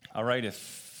All right,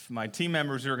 if my team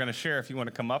members who are going to share, if you want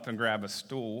to come up and grab a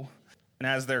stool. And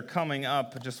as they're coming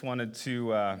up, I just wanted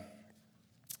to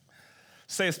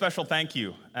say a special thank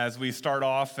you as we start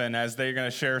off and as they're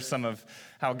going to share some of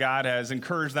how God has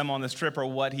encouraged them on this trip or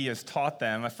what he has taught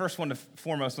them. I first want to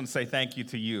foremost want to say thank you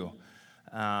to you.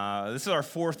 This is our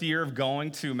fourth year of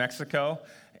going to Mexico.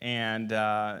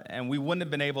 And we wouldn't have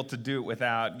been able to do it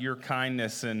without your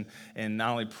kindness and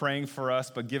not only praying for us,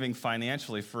 but giving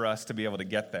financially for us to be able to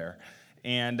get there.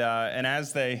 And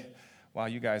as they, wow,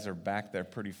 you guys are back there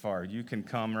pretty far. You can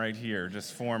come right here.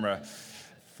 Just form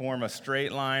a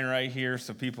straight line right here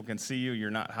so people can see you. You're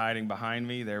not hiding behind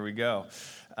me. There we go.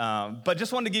 But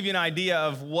just wanted to give you an idea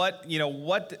of what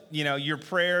your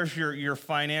prayers, your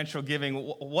financial giving,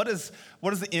 what is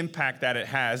the impact that it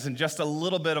has, and just a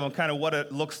little bit of kind of what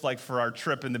it looks like for our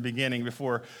trip in the beginning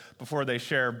before they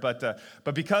share. But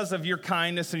because of your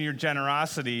kindness and your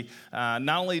generosity, not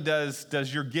only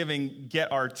does your giving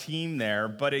get our team there,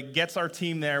 but it gets our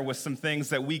team there with some things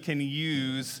that we can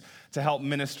use to help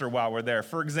minister while we're there.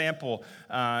 For example,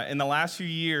 in the last few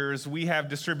years, we have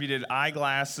distributed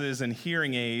eyeglasses and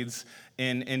hearing aids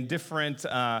in different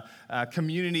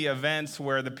community events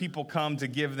where the people come to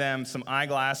give them some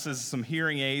eyeglasses, some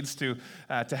hearing aids to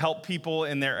help people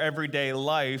in their everyday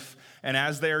life. And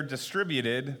as they're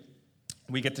distributed,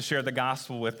 we get to share the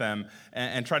gospel with them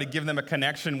and try to give them a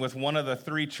connection with one of the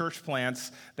 3 church plants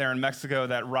there in Mexico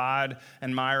that Rod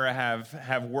and Myra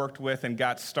have worked with and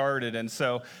got started. And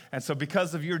so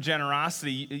because of your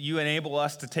generosity, you enable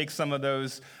us to take some of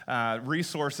those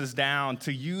resources down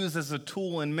to use as a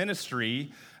tool in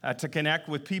ministry to connect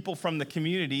with people from the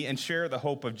community and share the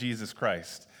hope of Jesus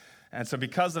Christ. And so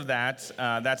because of that,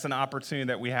 that's an opportunity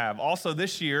that we have. Also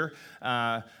this year,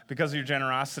 because of your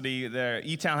generosity,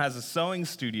 E-Town has a sewing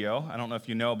studio. I don't know if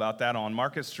you know about that, on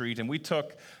Market Street. And we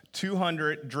took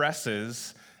 200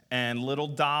 dresses and little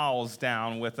dolls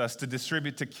down with us to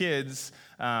distribute to kids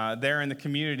there in the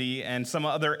community and some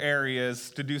other areas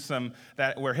to do some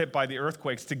that were hit by the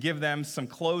earthquakes, to give them some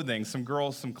clothing, some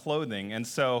girls some clothing. And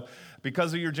so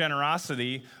because of your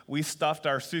generosity, we stuffed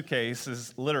our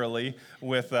suitcases literally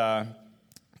with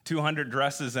 200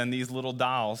 dresses and these little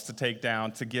dolls to take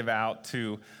down to give out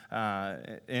to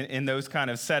in those kind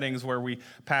of settings where we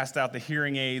passed out the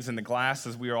hearing aids and the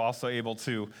glasses. We were also able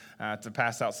to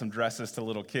pass out some dresses to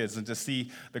little kids, and to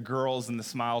see the girls and the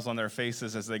smiles on their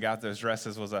faces as they got those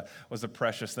dresses was a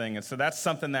precious thing. And so that's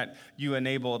something that you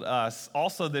enabled us.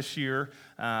 Also this year,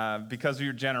 because of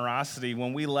your generosity,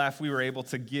 when we left, we were able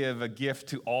to give a gift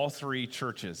to all 3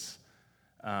 churches.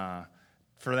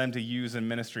 For them to use in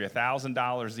ministry,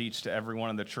 $1,000 each to every one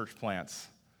of the church plants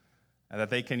that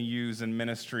they can use in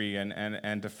ministry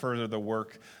and to further the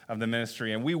work of the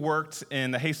ministry. And we worked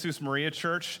in the Jesus Maria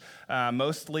Church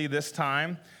mostly this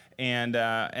time. And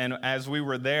as we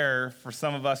were there, for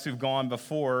some of us who've gone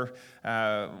before,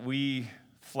 we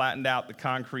flattened out the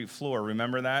concrete floor.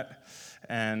 Remember that?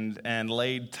 And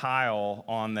laid tile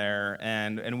on there.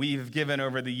 And we've given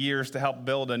over the years to help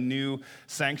build a new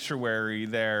sanctuary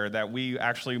there that we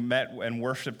actually met and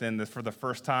worshiped in for the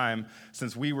first time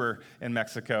since we were in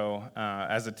Mexico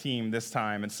as a team this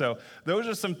time. And so those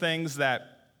are some things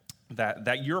that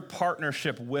your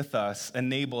partnership with us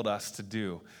enabled us to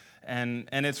do. And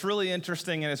it's really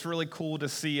interesting and it's really cool to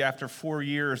see after 4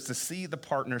 years to see the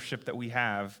partnership that we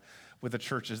have with the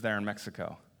churches there in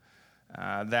Mexico.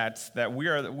 That we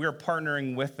are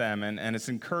partnering with them, and it's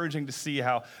encouraging to see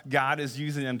how God is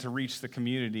using them to reach the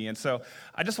community. And so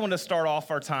I just want to start off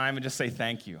our time and just say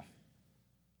thank you.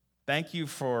 Thank you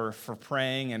for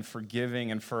praying and for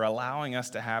giving and for allowing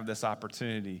us to have this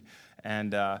opportunity.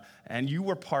 And you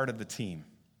were part of the team.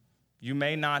 You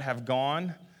may not have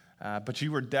gone, but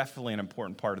you were definitely an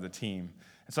important part of the team.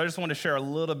 So I just want to share a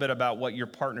little bit about what your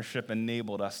partnership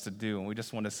enabled us to do. And we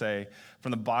just want to say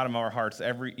from the bottom of our hearts,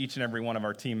 each and every one of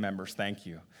our team members, thank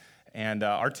you. And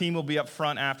our team will be up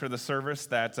front after the service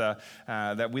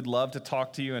that we'd love to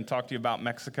talk to you about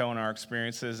Mexico and our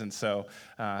experiences. And so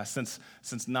since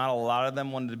not a lot of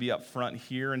them wanted to be up front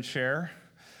here and share,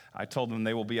 I told them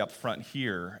they will be up front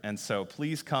here, and so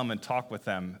please come and talk with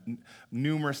them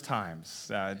numerous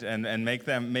times and make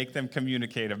them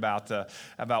communicate about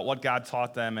what God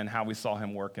taught them and how we saw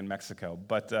Him work in Mexico.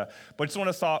 But just want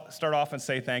to start off and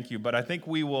say thank you. But I think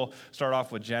we will start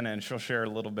off with Jenna, and she'll share a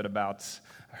little bit about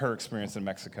her experience in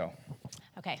Mexico.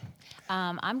 Okay,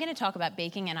 I'm going to talk about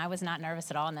baking, and I was not nervous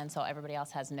at all, and then so everybody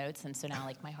else has notes, and so now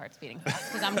like my heart's beating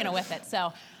fast because I'm going to whip it.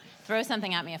 So throw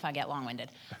something at me if I get long-winded.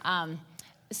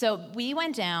 So we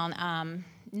went down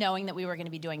knowing that we were going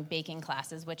to be doing baking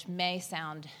classes, which may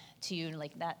sound to you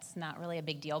like that's not really a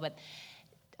big deal, but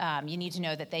you need to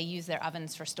know that they use their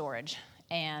ovens for storage,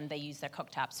 and they use their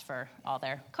cooktops for all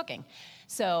their cooking.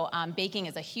 So baking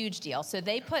is a huge deal. So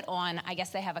they put on, I guess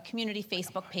they have a community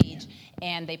Facebook page,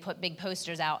 and they put big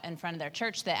posters out in front of their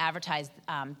church that advertised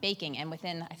baking. And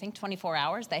within, I think, 24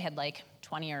 hours, they had like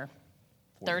 20 or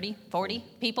 30, 40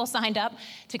 people signed up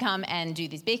to come and do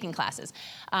these baking classes.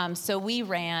 So we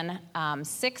ran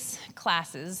 6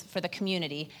 classes for the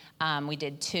community. We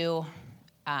did 2,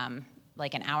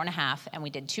 like an hour and a half, and we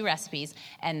did 2 recipes,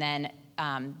 and then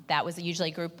that was usually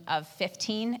a group of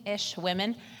 15-ish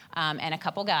women and a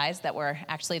couple guys that were,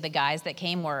 actually the guys that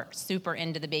came were super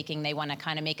into the baking. They want to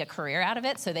kind of make a career out of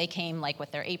it, so they came like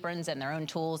with their aprons and their own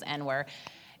tools and were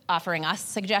offering us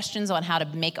suggestions on how to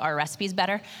make our recipes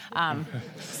better,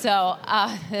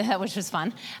 which was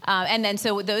fun. And then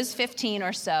so those 15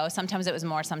 or so, sometimes it was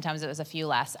more, sometimes it was a few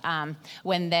less,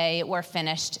 when they were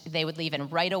finished, they would leave, and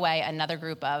right away another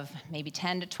group of maybe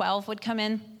 10 to 12 would come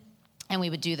in, and we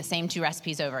would do the same 2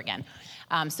 recipes over again.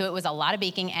 So it was a lot of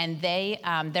baking, and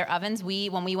their ovens,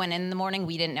 when we went in the morning,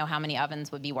 we didn't know how many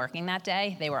ovens would be working that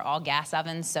day. They were all gas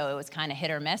ovens, so it was kind of hit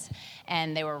or miss,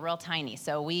 and they were real tiny.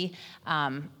 So we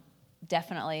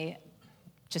definitely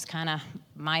just kind of,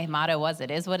 my motto was,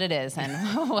 it is what it is, and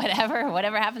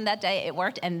whatever happened that day, it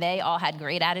worked, and they all had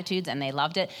great attitudes, and they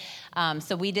loved it.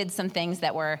 So we did some things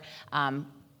that were,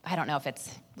 I don't know if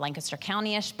it's Lancaster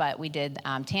County-ish, but we did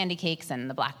tandy cakes and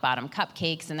the black bottom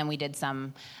cupcakes, and then we did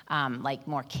some like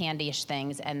more candy-ish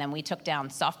things, and then we took down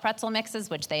soft pretzel mixes,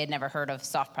 which they had never heard of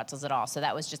soft pretzels at all, so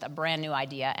that was just a brand new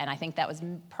idea, and I think that was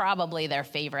probably their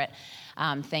favorite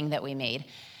thing that we made.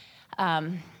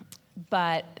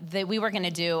 But we were going to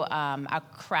do a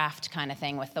craft kind of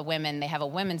thing with the women. They have a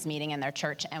women's meeting in their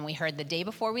church, and we heard the day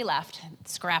before we left,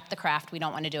 scrap the craft. We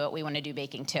don't want to do it. We want to do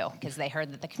baking too, because they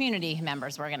heard that the community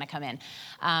members were going to come in.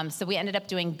 So we ended up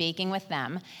doing baking with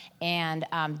them. And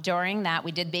during that,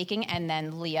 we did baking, and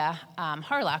then Leah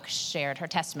Harlock shared her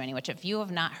testimony, which if you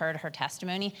have not heard her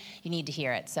testimony, you need to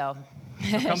hear it. So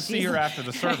come see her after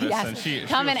the service, yes, and she'll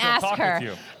ask talk her.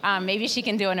 with you. Maybe she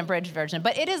can do an abridged version,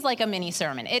 but it is like a mini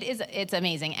sermon. It's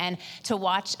amazing, and to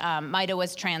watch, Maida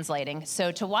was translating,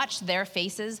 so to watch their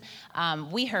faces,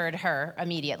 we heard her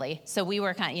immediately, so we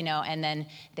were kind of, and then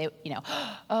they,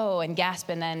 oh, and gasp,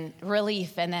 and then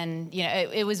relief, and then,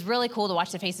 it was really cool to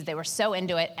watch the faces. They were so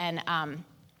into it, and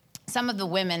some of the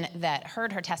women that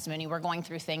heard her testimony were going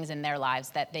through things in their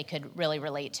lives that they could really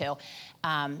relate to.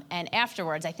 And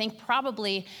afterwards, I think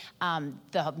probably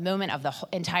the moment of the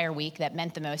entire week that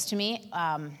meant the most to me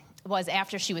was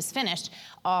after she was finished,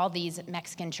 all these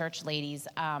Mexican church ladies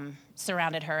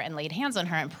surrounded her and laid hands on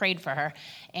her and prayed for her.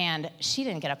 And she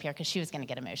didn't get up here because she was going to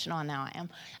get emotional, and now I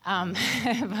am.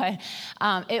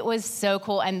 But it was so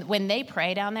cool. And when they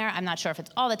pray down there, I'm not sure if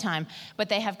it's all the time, but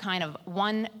they have kind of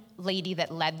one lady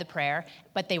that led the prayer,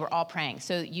 but they were all praying.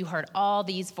 So you heard all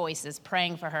these voices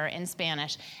praying for her in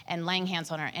Spanish and laying hands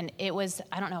on her. And it was,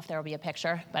 I don't know if there will be a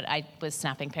picture, but I was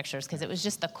snapping pictures because it was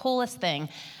just the coolest thing.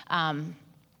 And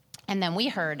then we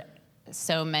heard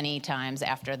so many times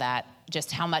after that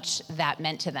just how much that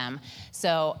meant to them.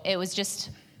 So it was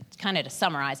just, kind of to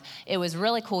summarize, it was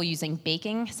really cool using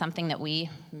baking, something that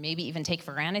we maybe even take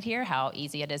for granted here, how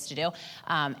easy it is to do,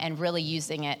 and really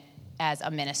using it as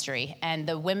a ministry. And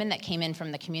the women that came in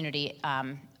from the community,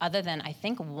 other than I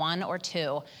think 1 or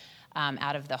 2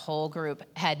 out of the whole group,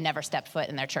 had never stepped foot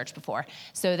in their church before.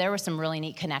 So there were some really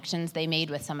neat connections they made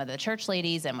with some of the church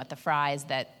ladies and with the Fries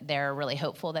that they're really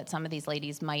hopeful that some of these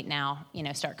ladies might now,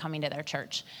 start coming to their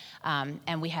church.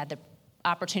 And we had the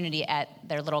opportunity at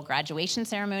their little graduation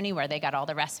ceremony where they got all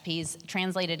the recipes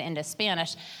translated into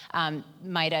Spanish.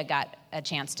 Maida got a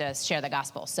chance to share the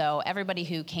gospel. So everybody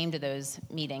who came to those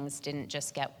meetings didn't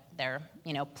just get their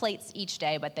plates each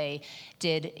day, but they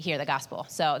did hear the gospel.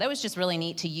 So that was just really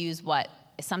neat to use what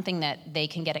is something that they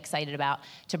can get excited about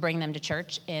to bring them to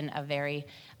church in a very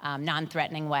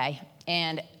non-threatening way.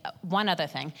 And one other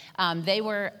thing,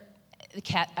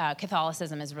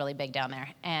 Catholicism is really big down there,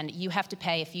 and you have to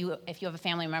pay if you have a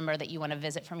family member that you want to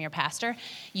visit from your pastor,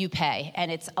 you pay,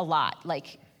 and it's a lot.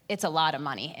 It's a lot of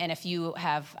money, and if you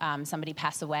have somebody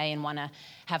pass away and want to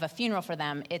have a funeral for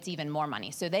them, it's even more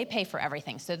money. So they pay for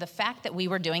everything. So the fact that we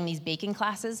were doing these baking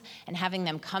classes and having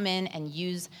them come in and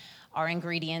use our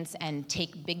ingredients and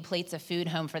take big plates of food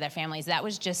home for their families, that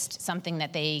was just something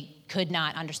that they could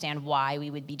not understand why we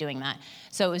would be doing that.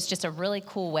 So it was just a really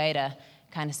cool way to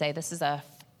kind of say this is a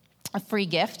free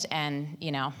gift, and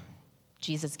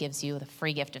Jesus gives you the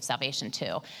free gift of salvation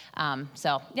too.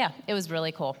 So yeah, it was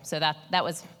really cool. So that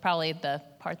was probably the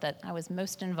part that I was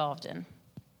most involved in.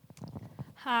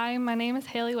 Hi, my name is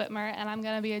Haley Whitmer, and I'm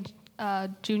going to be a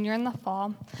junior in the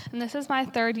fall, and this is my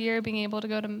third year being able to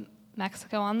go to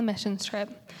Mexico on the missions trip.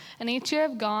 And each year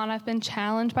I've gone, I've been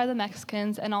challenged by the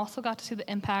Mexicans and also got to see the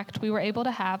impact we were able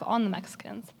to have on the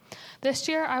Mexicans. This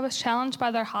year I was challenged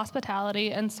by their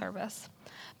hospitality and service.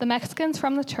 The Mexicans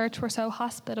from the church were so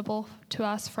hospitable to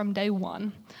us from day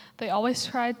one. They always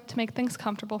tried to make things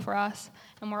comfortable for us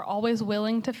and were always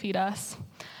willing to feed us.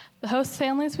 The host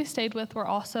families we stayed with were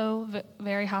also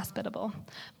very hospitable.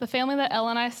 The family that Ella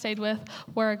and I stayed with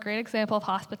were a great example of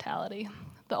hospitality.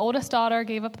 The oldest daughter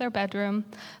gave up their bedroom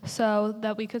so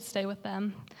that we could stay with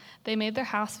them. They made their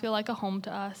house feel like a home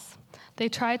to us. They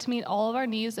tried to meet all of our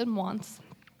needs and wants.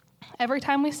 Every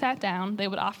time we sat down, they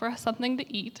would offer us something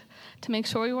to eat to make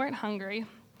sure we weren't hungry.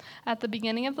 At the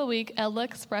beginning of the week, Ella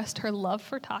expressed her love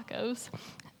for tacos,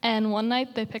 and one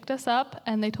night they picked us up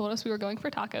and they told us we were going for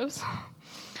tacos.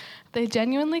 They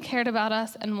genuinely cared about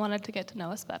us and wanted to get to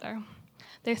know us better.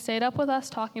 They stayed up with us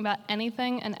talking about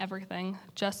anything and everything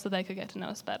just so they could get to know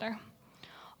us better.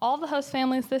 All the host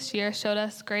families this year showed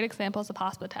us great examples of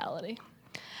hospitality.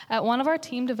 At one of our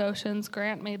team devotions,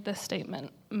 Grant made this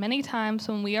statement: "Many times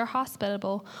when we are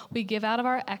hospitable, we give out of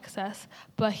our excess,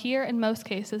 but here in most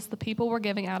cases, the people were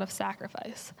giving out of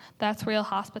sacrifice. That's real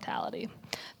hospitality."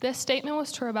 This statement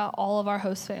was true about all of our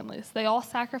host families. They all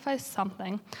sacrificed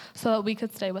something so that we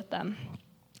could stay with them.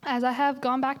 As I have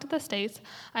gone back to the States,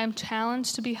 I am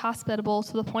challenged to be hospitable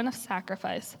to the point of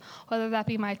sacrifice, whether that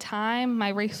be my time, my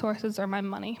resources, or my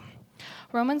money.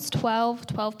 Romans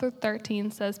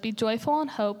 12:12-13 says, "Be joyful in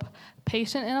hope,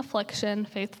 patient in affliction,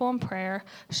 faithful in prayer,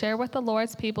 share with the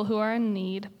Lord's people who are in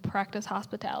need, practice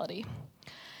hospitality."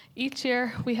 Each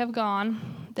year we have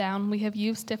we have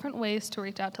used different ways to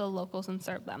reach out to the locals and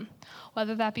serve them,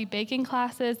 whether that be baking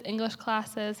classes, English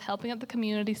classes, helping at the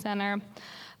community center,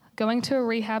 going to a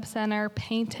rehab center,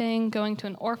 painting, going to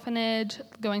an orphanage,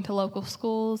 going to local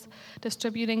schools,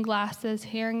 distributing glasses,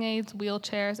 hearing aids,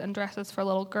 wheelchairs, and dresses for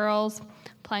little girls,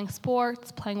 playing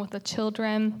sports, playing with the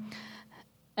children,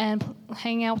 and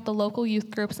hanging out with the local youth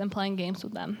groups and playing games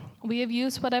with them. We have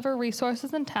used whatever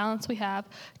resources and talents we have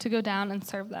to go down and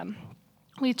serve them.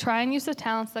 We try and use the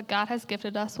talents that God has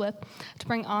gifted us with to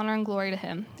bring honor and glory to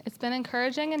Him. It's been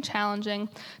encouraging and challenging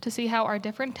to see how our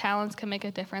different talents can make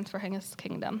a difference for His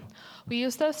kingdom. We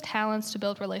use those talents to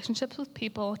build relationships with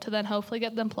people to then hopefully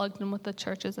get them plugged in with the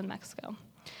churches in Mexico.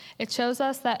 It shows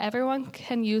us that everyone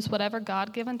can use whatever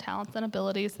God-given talents and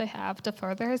abilities they have to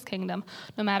further His kingdom,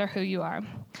 no matter who you are.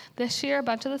 This year, a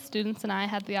bunch of the students and I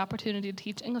had the opportunity to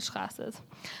teach English classes.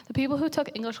 The people who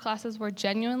took English classes were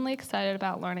genuinely excited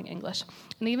about learning English,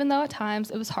 and even though at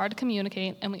times it was hard to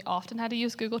communicate and we often had to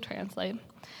use Google Translate,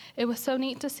 it was so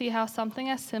neat to see how something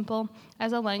as simple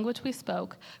as a language we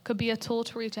spoke could be a tool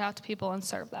to reach out to people and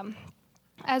serve them.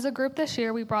 As a group this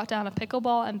year, we brought down a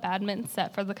pickleball and badminton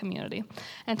set for the community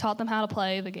and taught them how to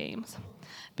play the games.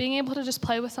 Being able to just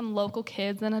play with some local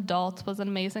kids and adults was an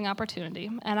amazing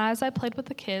opportunity, and as I played with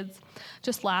the kids,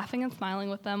 just laughing and smiling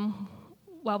with them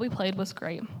while we played was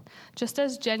great. Just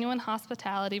as genuine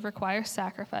hospitality requires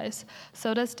sacrifice,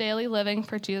 so does daily living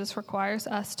for Jesus requires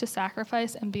us to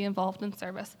sacrifice and be involved in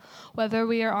service, whether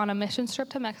we are on a mission trip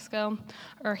to Mexico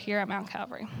or here at Mount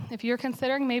Calvary. If you're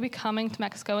considering maybe coming to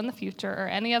Mexico in the future or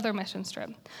any other mission trip,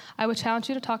 I would challenge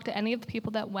you to talk to any of the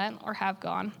people that went or have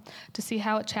gone to see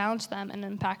how it challenged them and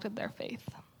impacted their faith.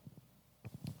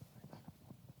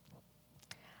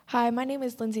 Hi, my name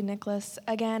is Lindsay Nicholas.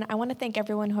 Again, I want to thank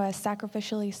everyone who has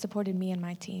sacrificially supported me and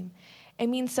my team. It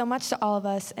means so much to all of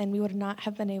us, and we would not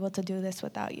have been able to do this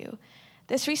without you.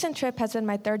 This recent trip has been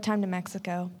my third time to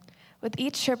Mexico. With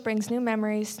each trip brings new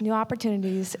memories, new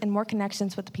opportunities, and more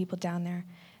connections with the people down there.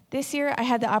 This year, I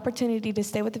had the opportunity to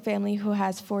stay with a family who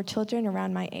has 4 children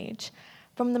around my age.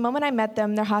 From the moment I met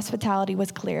them, their hospitality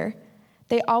was clear.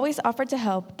 They always offered to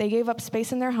help, they gave up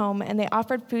space in their home, and they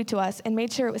offered food to us and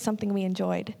made sure it was something we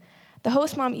enjoyed. The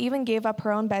host mom even gave up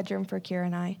her own bedroom for Kira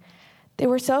and I. They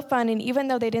were so fun, and even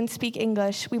though they didn't speak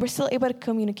English, we were still able to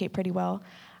communicate pretty well.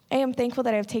 I am thankful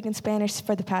that I've taken Spanish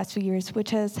for the past few years, which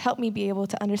has helped me be able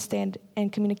to understand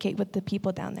and communicate with the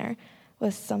people down there,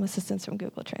 with some assistance from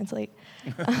Google Translate.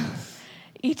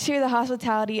 Each year, the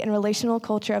hospitality and relational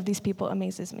culture of these people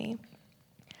amazes me.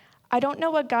 I don't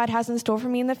know what God has in store for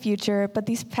me in the future, but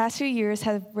these past few years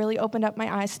have really opened up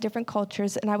my eyes to different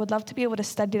cultures, and I would love to be able to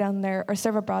study down there or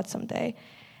serve abroad someday.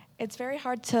 It's very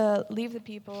hard to leave the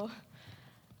people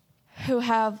who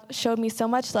have showed me so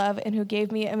much love and who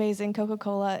gave me amazing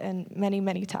Coca-Cola and many,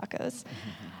 many tacos.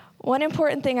 One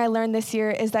important thing I learned this year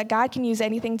is that God can use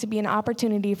anything to be an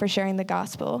opportunity for sharing the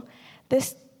gospel.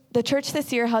 The church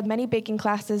this year held many baking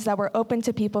classes that were open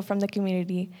to people from the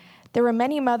community. There were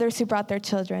many mothers who brought their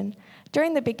children.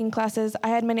 During the baking classes, I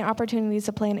had many opportunities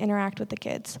to play and interact with the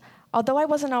kids. Although I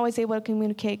wasn't always able to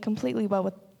communicate completely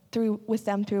well with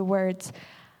them through words,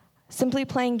 simply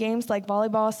playing games like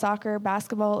volleyball, soccer,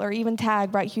 basketball, or even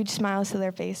tag brought huge smiles to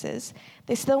their faces.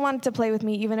 They still wanted to play with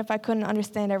me even if I couldn't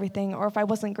understand everything or if I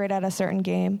wasn't great at a certain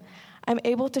game. I'm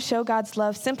able to show God's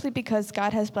love simply because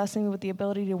God has blessed me with the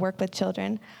ability to work with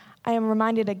children. I am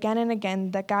reminded again and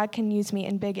again that God can use me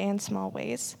in big and small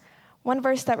ways. One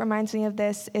verse that reminds me of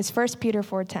this is 1 Peter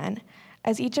 4:10.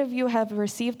 As each of you have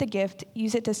received a gift,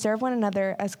 use it to serve one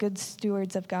another as good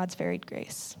stewards of God's varied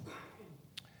grace.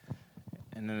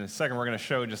 And in a second, we're going to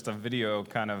show just a video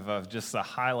kind of just the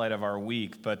highlight of our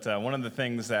week. But one of the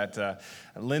things that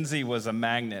Lindsay was a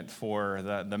magnet for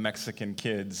the Mexican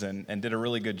kids and did a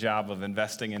really good job of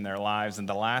investing in their lives. And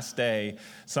the last day,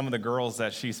 some of the girls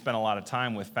that she spent a lot of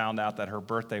time with found out that her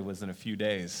birthday was in a few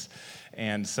days.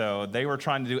 And so they were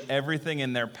trying to do everything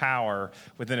in their power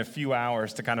within a few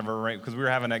hours to kind of arrange, because we were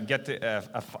having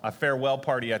a farewell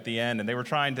party at the end, and they were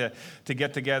trying to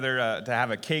get together to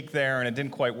have a cake there, and it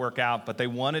didn't quite work out, but they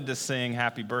wanted to sing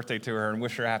happy birthday to her and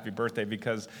wish her happy birthday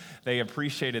because they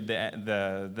appreciated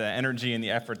the energy and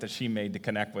the effort that she made to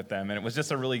connect with them. And it was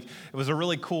just a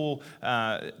really cool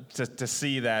to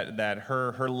see that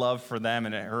her love for them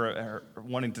and her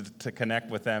wanting to connect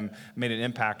with them made an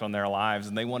impact on their lives,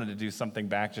 and they wanted to do something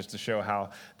back just to show how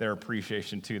their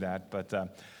appreciation to that. But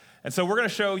and so we're going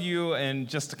to show you in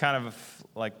just a kind of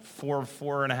like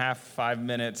 4.5, 5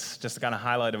 minutes, just a kind of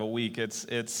highlight of a week.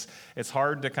 It's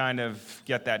hard to kind of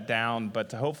get that down,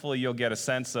 but hopefully you'll get a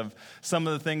sense of some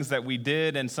of the things that we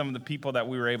did and some of the people that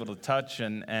we were able to touch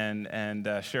and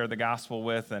share the gospel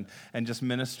with and just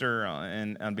minister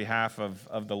on behalf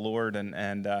of the Lord.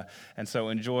 And so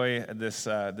enjoy this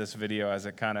video as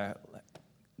it kind of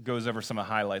goes over some of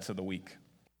the highlights of the week.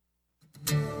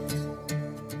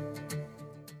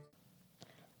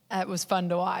 It was fun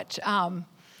to watch.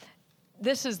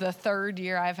 This is the third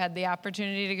year I've had the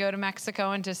opportunity to go to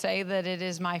Mexico, and to say that it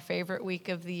is my favorite week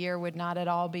of the year would not at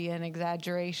all be an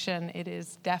exaggeration. It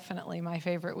is definitely my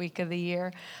favorite week of the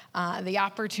year. The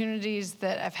opportunities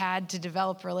that I've had to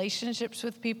develop relationships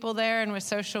with people there and with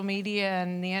social media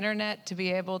and the internet to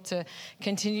be able to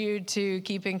continue to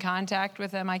keep in contact with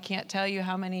them. I can't tell you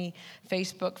how many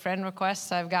Facebook friend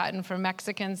requests I've gotten from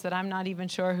Mexicans that I'm not even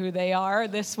sure who they are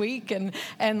this week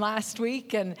and last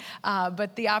week.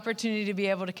 But the opportunity to be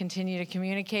able to continue to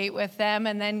communicate with them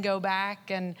and then go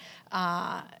back and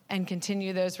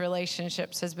continue those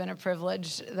relationships has been a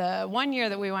privilege. The one year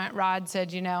that we went, Rod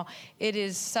said, it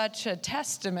is such a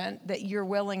testament that you're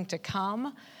willing to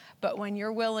come, but when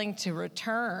you're willing to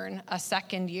return a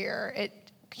second year, it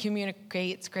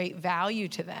communicates great value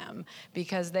to them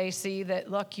because they see that,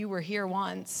 look, you were here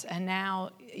once and now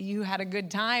you had a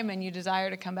good time and you desire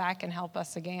to come back and help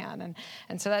us again.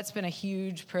 And so that's been a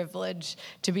huge privilege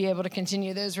to be able to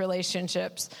continue those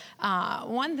relationships.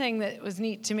 One thing that was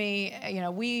neat to me,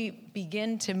 we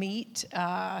begin to meet,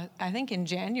 I think in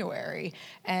January,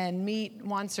 and meet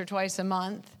once or twice a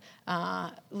month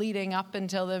leading up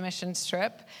until the missions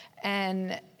trip.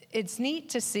 And it's neat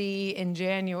to see in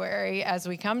January, as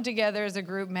we come together as a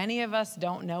group, many of us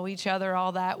don't know each other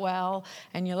all that well,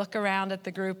 and you look around at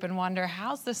the group and wonder,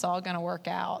 how's this all going to work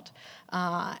out?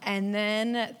 And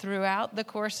then throughout the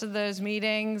course of those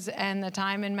meetings and the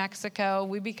time in Mexico,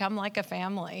 we become like a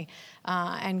family.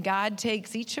 And God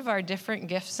takes each of our different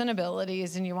gifts and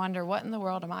abilities, and you wonder, what in the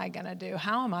world am I going to do?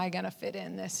 How am I going to fit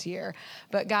in this year?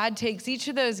 But God takes each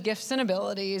of those gifts and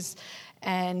abilities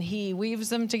and he weaves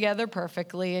them together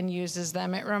perfectly and uses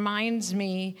them. It reminds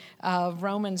me of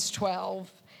Romans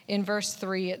 12. In verse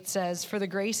 3, it says, "For the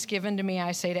grace given to me,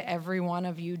 I say to every one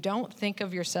of you, don't think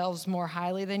of yourselves more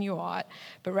highly than you ought,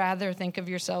 but rather think of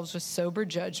yourselves with sober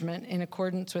judgment in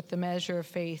accordance with the measure of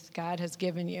faith God has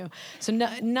given you." So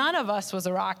none of us was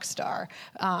a rock star,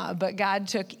 but God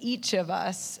took each of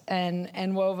us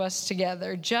and wove us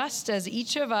together. Just as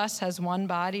each of us has one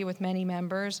body with many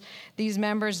members, these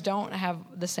members don't have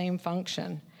the same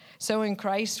function. So in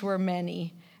Christ we're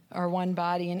many, or one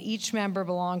body, and each member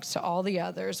belongs to all the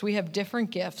others. We have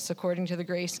different gifts according to the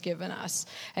grace given us.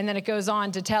 And then it goes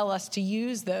on to tell us to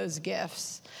use those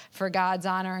gifts for God's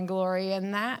honor and glory,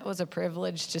 and that was a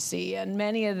privilege to see. And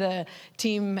many of the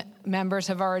team members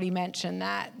have already mentioned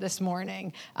that this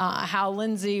morning, how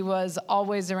Lindsay was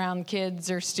always around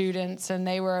kids or students, and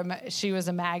she was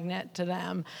a magnet to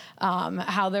them.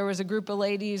 How there was a group of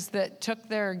ladies that took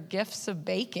their gifts of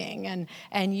baking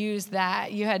and used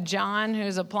that. You had John,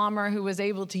 who's a plumber, plumber who was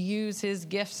able to use his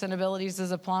gifts and abilities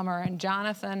as a plumber, and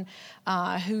Jonathan,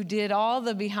 who did all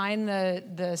the behind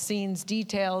the scenes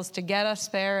details to get us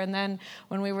there. And then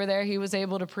when we were there, he was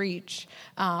able to preach.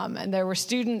 And there were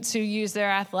students who used their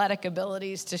athletic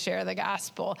abilities to share the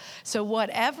gospel. So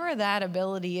whatever that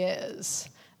ability is,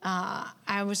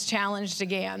 I was challenged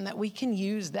again that we can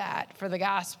use that for the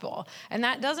gospel. And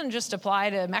that doesn't just apply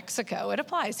to Mexico, it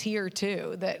applies here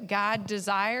too, that God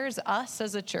desires us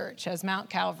as a church, as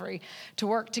Mount Calvary, to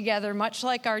work together much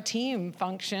like our team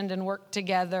functioned and worked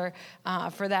together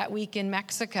for that week in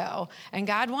Mexico. And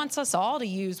God wants us all to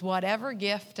use whatever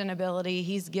gift and ability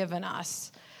he's given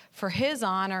us for his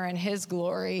honor and his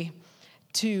glory,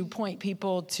 to point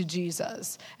people to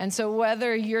Jesus. And so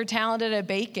whether you're talented at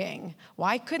baking,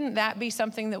 why couldn't that be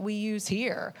something that we use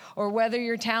here? Or whether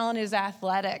your talent is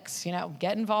athletics,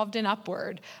 get involved in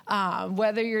Upward.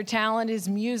 Whether your talent is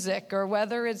music, or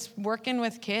whether it's working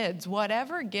with kids,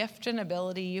 whatever gift and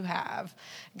ability you have,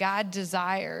 God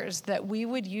desires that we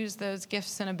would use those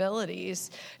gifts and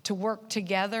abilities to work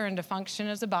together and to function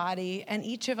as a body, and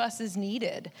each of us is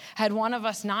needed. Had one of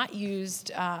us not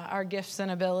used our gifts and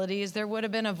abilities, there would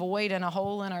have been a void and a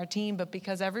hole in our team, but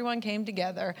because everyone came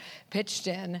together, pitched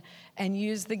in, and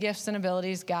used the gifts and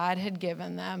abilities God had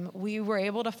given them, we were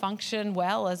able to function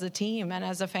well as a team and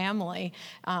as a family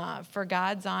for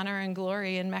God's honor and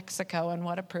glory in Mexico, and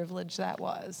what a privilege that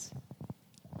was.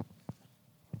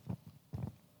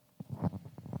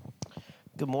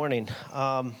 Good morning.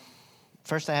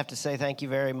 First, I have to say thank you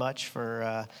very much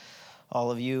for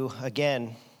all of you,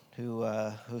 again, who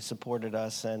supported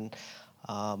us. And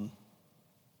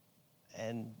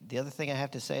the other thing I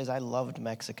have to say is I loved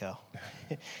Mexico.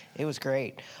 It was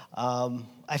great.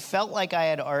 I felt like I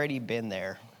had already been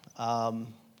there.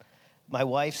 My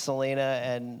wife, Selena,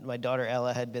 and my daughter,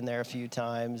 Ella, had been there a few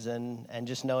times, and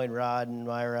just knowing Rod and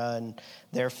Myra and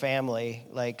their family,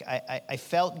 I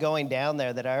felt going down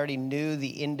there that I already knew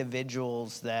the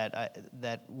individuals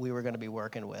that we were going to be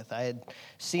working with. I had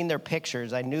seen their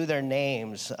pictures. I knew their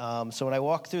names. So when I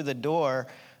walked through the door,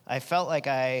 I felt like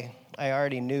I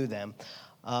already knew them.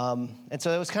 And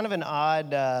so it was kind of an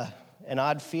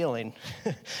odd feeling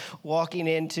walking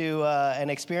into an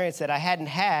experience that I hadn't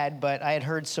had, but I had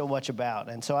heard so much about.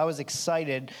 And so I was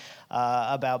excited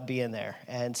about being there.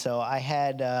 And so I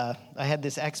had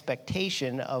this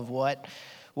expectation of what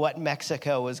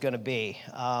Mexico was going to be.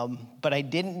 But I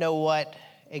didn't know what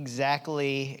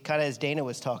exactly, kind of as Dana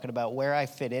was talking about, where I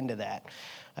fit into that.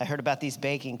 I heard about these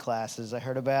baking classes. I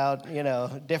heard about,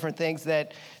 different things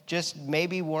that just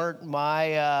maybe weren't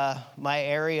my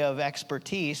area of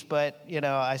expertise. But,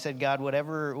 I said, God,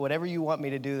 whatever you want me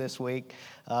to do this week,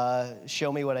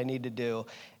 show me what I need to do.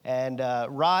 And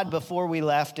Rod, before we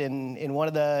left, in one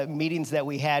of the meetings that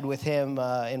we had with him,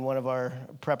 in one of our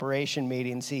preparation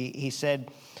meetings, he said,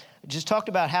 just talked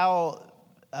about how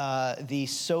the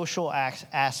social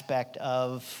aspect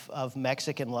of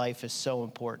Mexican life is so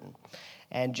important.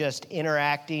 And just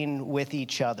interacting with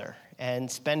each other and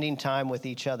spending time with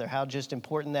each other, how just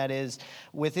important that is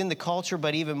within the culture,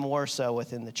 but even more so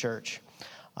within the church.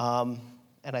 And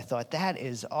I thought, that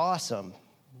is awesome,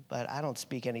 but I don't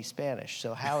speak any Spanish,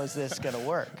 so how is this going to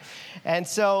work? And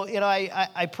so,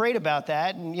 I prayed about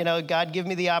that, and, God, give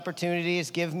me the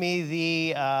opportunities, give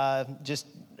me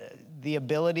the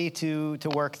ability to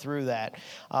work through that.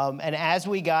 And as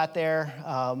we got there,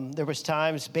 there was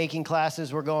times baking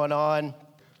classes were going on.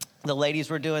 The ladies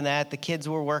were doing that. The kids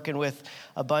were working with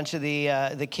a bunch of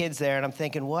the kids there. And I'm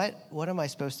thinking, what am I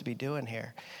supposed to be doing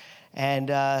here? And,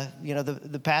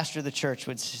 the pastor of the church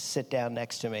would sit down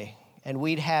next to me. And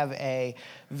we'd have a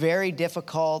very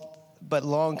difficult but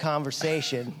long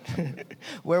conversation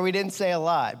where we didn't say a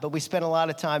lot, but we spent a lot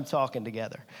of time talking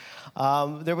together.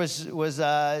 There was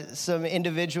some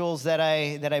individuals that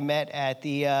I met at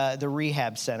the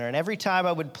rehab center, and every time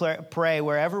I would pray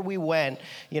wherever we went,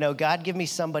 God, give me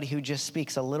somebody who just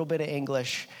speaks a little bit of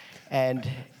English, and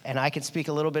I can speak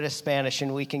a little bit of Spanish,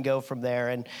 and we can go from there.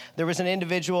 And there was an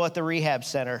individual at the rehab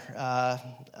center,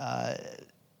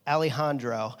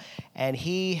 Alejandro,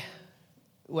 and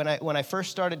when I first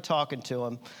started talking to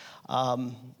him,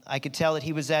 I could tell that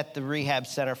he was at the rehab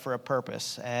center for a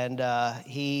purpose, and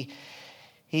he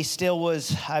still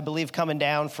was, I believe, coming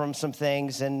down from some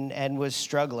things and was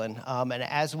struggling. And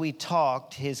as we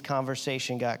talked, his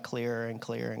conversation got clearer and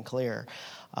clearer and clearer.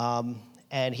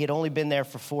 And he had only been there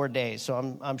for 4 days,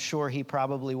 so I'm sure he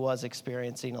probably was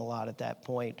experiencing a lot at that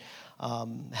point,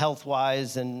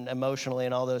 health-wise and emotionally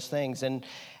and all those things. And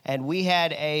we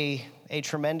had a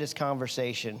tremendous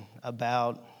conversation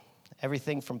about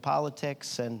everything from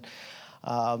politics and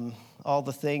all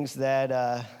the things that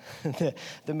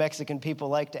the Mexican people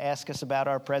like to ask us about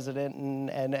our president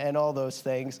and all those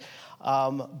things.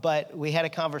 But we had a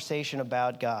conversation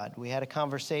about God. We had a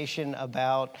conversation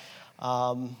about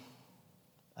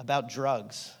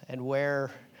drugs and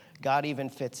where God even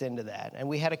fits into that. And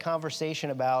we had a conversation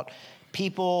about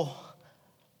people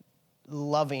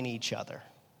loving each other.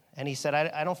 And he said,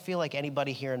 I don't feel like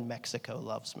anybody here in Mexico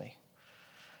loves me.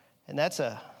 And that's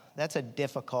a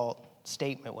difficult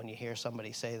statement when you hear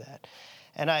somebody say that.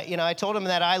 And I told him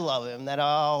that I love him, that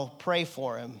I'll pray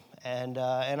for him, and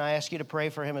I ask you to pray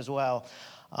for him as well,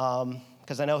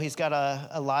 because I know he's got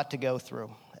a lot to go through.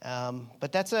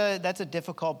 But that's a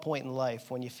difficult point in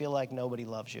life when you feel like nobody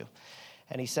loves you.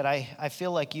 And he said, I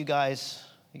feel like you guys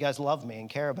love me and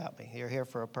care about me. You're here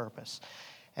for a purpose.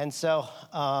 And so,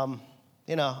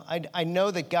 I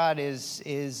know that God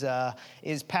is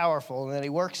powerful and that he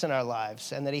works in our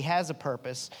lives and that he has a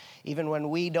purpose, even when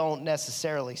we don't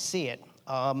necessarily see it.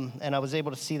 And I was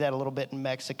able to see that a little bit in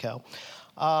Mexico.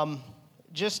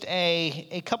 Just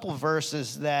a couple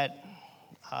verses that,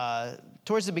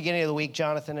 towards the beginning of the week,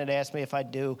 Jonathan had asked me if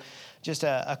I'd do just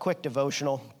a quick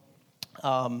devotional.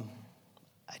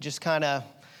 I just kind of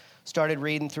started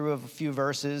reading through a few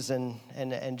verses and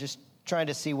just trying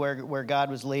to see where God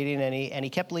was leading, and he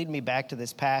kept leading me back to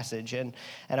this passage, and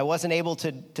I wasn't able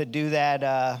to do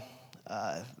that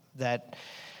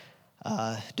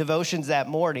devotions that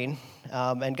morning,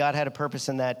 and God had a purpose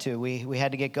in that too. We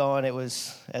had to get going. It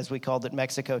was, as we called it,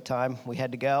 Mexico time. We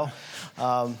had to go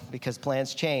because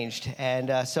plans changed,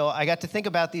 and so I got to think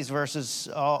about these verses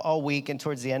all week, and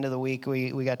towards the end of the week,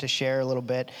 we got to share a little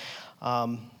bit.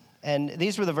 And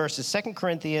these were the verses, 2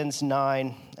 Corinthians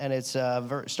 9, and it's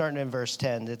starting in verse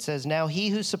 10. It says, "Now he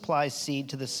who supplies seed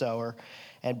to the sower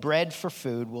and bread for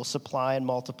food will supply and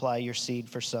multiply your seed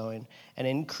for sowing and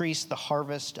increase the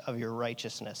harvest of your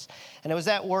righteousness." And it was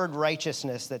that word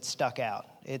righteousness that stuck out.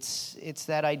 It's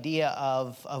that idea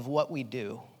of what we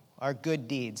do, our good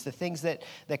deeds, the things that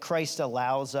Christ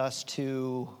allows us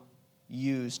to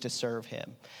use to serve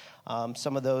him.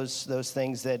 Some of those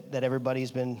things that everybody's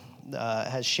been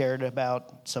has shared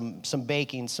about, some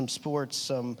baking, some sports,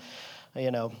 some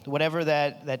whatever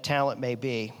that talent may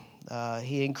be.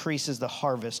 He increases the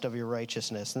harvest of your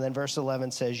righteousness. And then verse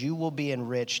 11 says, "You will be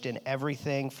enriched in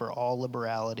everything for all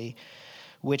liberality,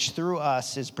 which through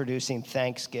us is producing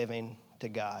thanksgiving to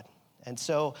God." And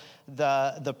so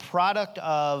the product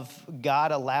of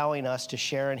God allowing us to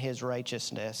share in his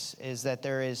righteousness is that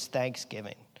there is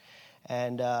thanksgiving.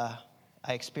 And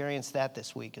I experienced that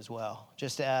this week as well.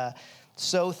 Just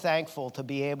so thankful to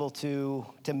be able to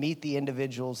meet the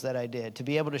individuals that I did, to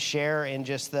be able to share in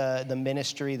just the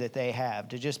ministry that they have,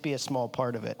 to just be a small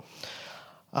part of it.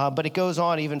 But it goes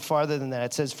on even farther than that.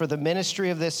 It says, "For the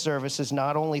ministry of this service is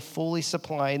not only fully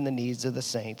supplying the needs of the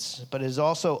saints, but is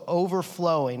also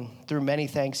overflowing through many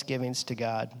thanksgivings to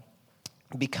God.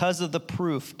 Because of the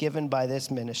proof given by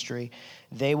this ministry,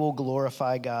 they will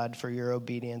glorify God for your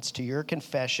obedience to your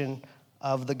confession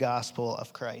of the gospel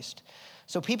of Christ."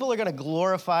 So people are going to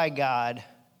glorify God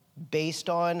based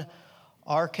on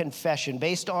our confession,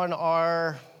 based on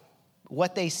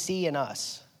what they see in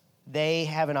us. They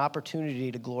have an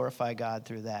opportunity to glorify God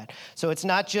through that. So it's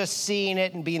not just seeing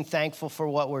it and being thankful for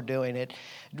what we're doing.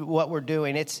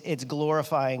 It's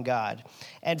glorifying God.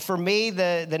 And for me,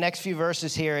 the next few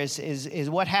verses here is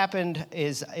what happened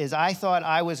is I thought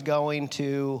I was going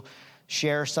to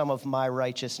share some of my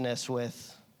righteousness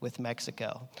with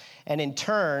Mexico. And in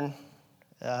turn,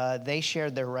 they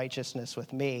shared their righteousness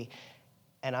with me,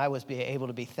 and I was able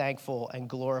to be thankful and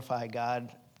glorify God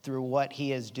through what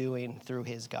he is doing through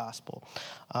his gospel.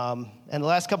 And the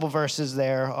last couple verses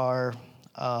there are,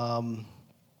 "And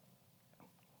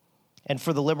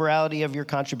for the liberality of your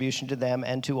contribution to them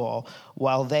and to all,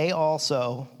 while they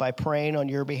also, by praying on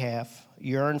your behalf,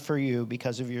 yearn for you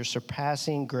because of the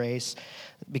surpassing grace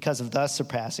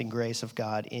of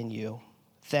God in you.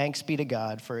 Thanks be to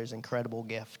God for his incredible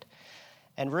gift."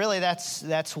 And really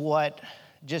that's what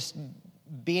just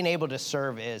being able to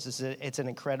serve is it's an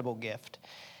incredible gift.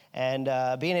 And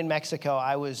being in Mexico,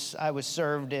 I was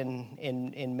served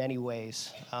in many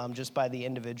ways, just by the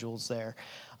individuals there.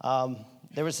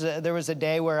 There was a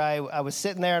day where I was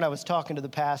sitting there and I was talking to the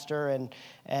pastor,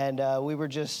 and we were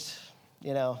just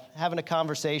having a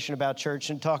conversation about church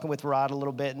and talking with Rod a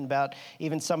little bit and about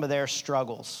even some of their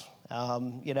struggles.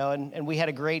 And we had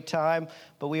a great time,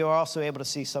 but we were also able to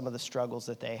see some of the struggles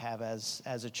that they have as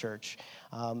a church.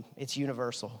 It's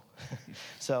universal,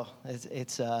 so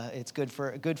it's good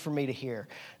for me to hear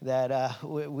that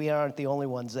we aren't the only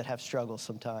ones that have struggles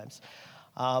sometimes.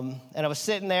 And I was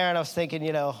sitting there and I was thinking,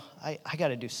 I got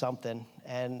to do something.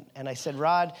 And I said,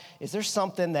 Rod, is there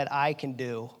something that I can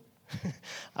do?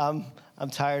 I'm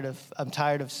tired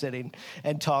of sitting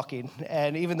and talking.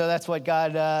 And even though that's what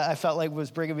God, I felt like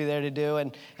was bringing me there to do.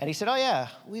 And he said, oh yeah,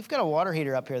 we've got a water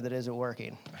heater up here that isn't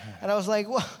working. And I was like,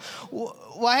 well,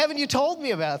 why haven't you told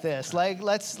me about this? Like,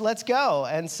 let's go.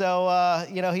 And so,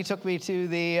 he took me to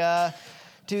the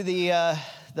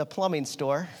plumbing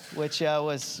store, which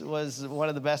was one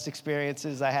of the best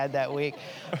experiences I had that week.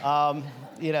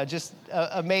 Just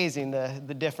amazing,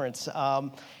 the difference.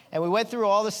 And we went through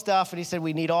all the stuff, and he said,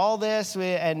 we need all this.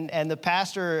 And the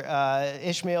pastor,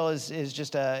 Ishmael, is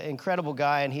just an incredible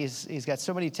guy, and he's got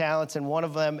so many talents, and one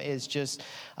of them is just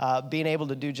being able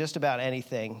to do just about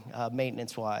anything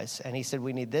maintenance-wise. And he said,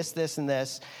 we need this, this, and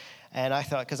this. And I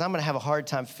thought, because I'm going to have a hard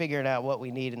time figuring out what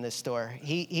we need in this store.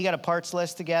 He got a parts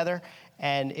list together,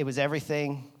 and it was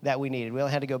everything that we needed. We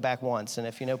only had to go back once, and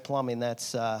if you know plumbing,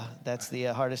 that's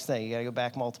the hardest thing. You got to go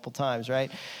back multiple times,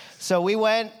 right? So we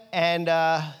went and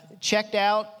checked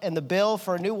out, and the bill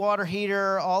for a new water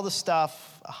heater, all the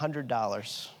stuff,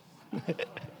 $100.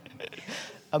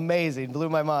 Amazing, blew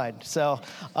my mind. So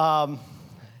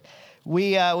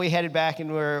we headed back,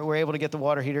 and we're able to get the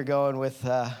water heater going with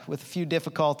a few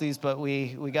difficulties, but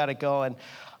we got it going.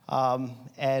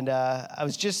 I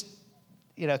was just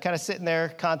kind of sitting there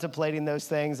contemplating those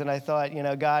things, and I thought,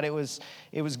 God, it was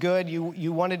good.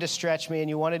 You wanted to stretch me, and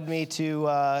you wanted me to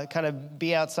kind of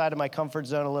be outside of my comfort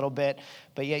zone a little bit,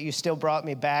 but yet you still brought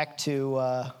me back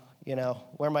to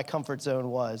where my comfort zone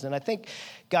was. And I think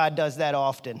God does that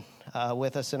often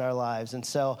with us in our lives. And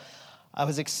so I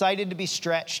was excited to be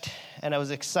stretched, and I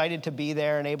was excited to be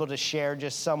there and able to share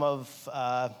just some of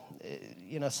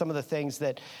some of the things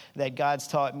that God's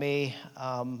taught me.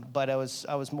 But I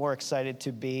was more excited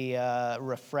to be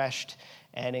refreshed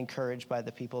and encouraged by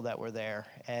the people that were there.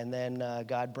 And then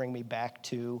God bring me back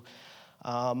to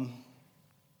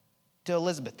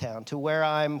Elizabethtown, to where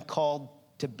I'm called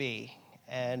to be.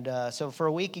 And so for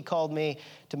a week, he called me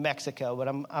to Mexico, but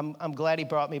I'm glad he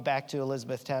brought me back to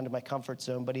Elizabethtown, to my comfort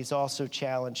zone. But he's also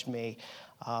challenged me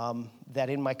that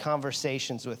in my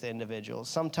conversations with individuals,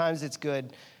 sometimes it's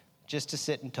good just to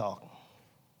sit and talk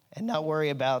and not worry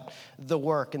about the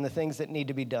work and the things that need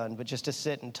to be done, but just to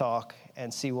sit and talk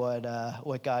and see what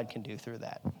God can do through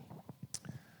that.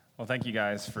 Well, thank you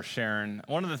guys for sharing.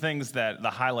 One of the things that the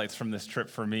highlights from this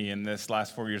trip for me in this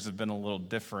last 4 years have been a little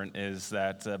different is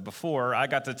that before I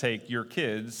got to take your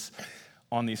kids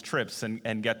on these trips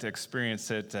and get to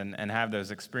experience it and have those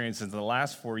experiences. In the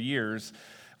last 4 years,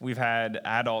 we've had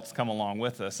adults come along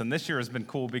with us. And this year has been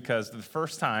cool because the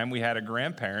first time we had a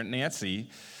grandparent, Nancy,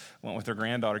 went with her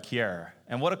granddaughter, Kiara.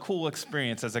 And what a cool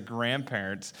experience as a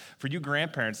grandparent. For you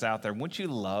grandparents out there, wouldn't you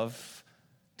love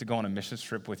to go on a missions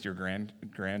trip with your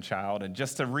grandchild and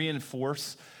just to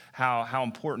reinforce how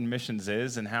important missions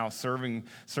is and how serving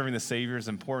the Savior is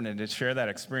important, and to share that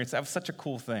experience? That was such a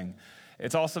cool thing.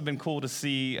 It's also been cool to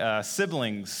see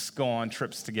siblings go on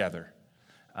trips together.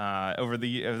 Over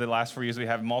the last 4 years, we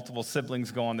have multiple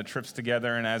siblings go on the trips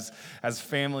together, and as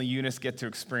family units get to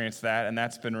experience that, and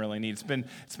that's been really neat.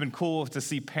 It's been cool to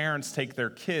see parents take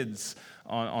their kids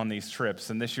on these trips.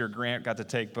 And this year, Grant got to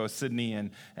take both Sydney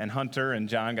and Hunter, and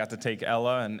John got to take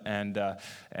Ella,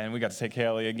 and we got to take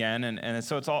Haley again. And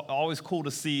so it's always cool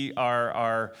to see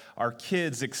our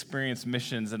kids experience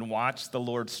missions and watch the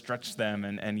Lord stretch them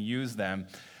and use them.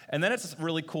 And then it's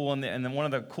really cool, and then one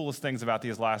of the coolest things about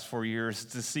these last 4 years is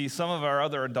to see some of our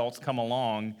other adults come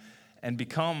along and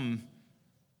become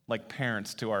like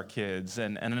parents to our kids,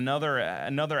 and another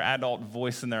adult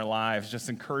voice in their lives, just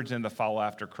encourage them to follow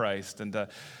after Christ, and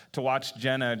to watch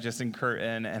Jenna just encourage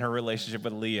and her relationship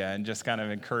with Leah, and just kind of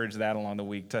encourage that along the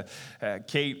week.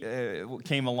 Kate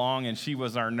came along, and she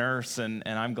was our nurse, and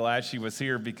I'm glad she was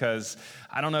here, because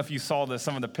I don't know if you saw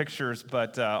some of the pictures,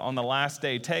 but on the last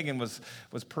day, Tegan was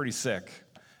pretty sick.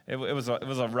 It was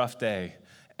a rough day.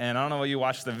 And I don't know what you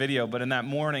watched the video, but in that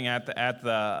morning at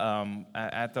the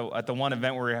one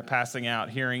event where we were passing out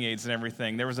hearing aids and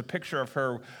everything, there was a picture of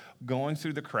her going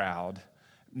through the crowd,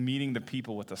 meeting the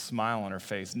people with a smile on her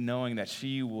face, knowing that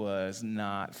she was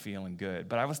not feeling good.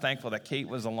 But I was thankful that Kate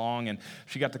was along, and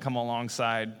she got to come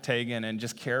alongside Tegan and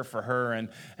just care for her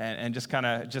and just kind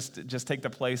of just take the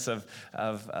place of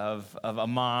a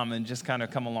mom and just kind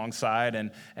of come alongside.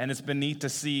 And it's been neat to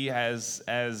see as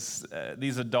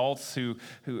these adults who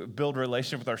build a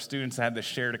relationship with our students and have this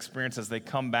shared experience, as they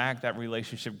come back, that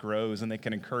relationship grows and they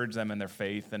can encourage them in their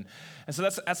faith. And so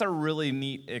that's a really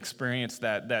neat experience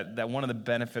that one of the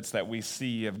benefits that we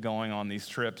see of going on these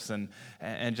trips and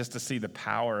just to see the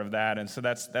power of that. And so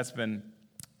that's been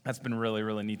That's been really,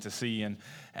 really neat to see. And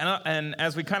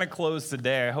as we kind of close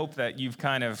today, I hope that you've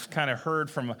kind of heard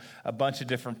from a bunch of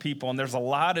different people. And there's a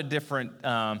lot of different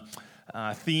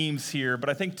themes here. But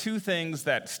I think two things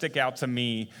that stick out to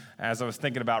me as I was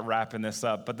thinking about wrapping this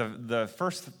up. But the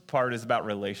first part is about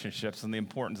relationships and the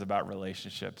importance about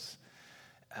relationships.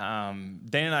 Dana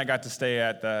and I got to stay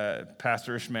at the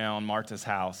Pastor Ishmael and Marta's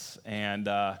house. And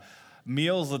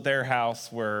meals at their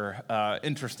house were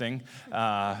interesting.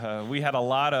 We had a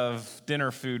lot of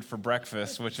dinner food for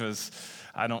breakfast, which was,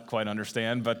 I don't quite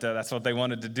understand, but that's what they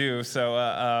wanted to do. So,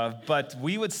 but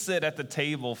we would sit at the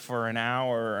table for an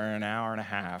hour or an hour and a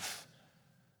half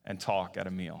and talk at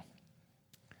a meal.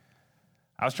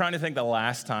 I was trying to think the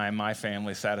last time my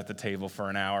family sat at the table for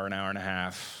an hour and a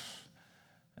half.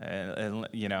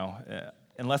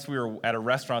 Unless we were at a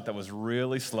restaurant that was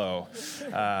really slow,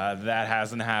 that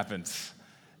hasn't happened.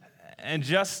 And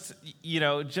just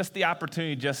the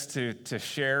opportunity just to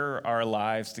share our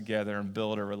lives together and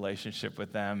build a relationship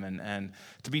with them and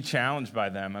to be challenged by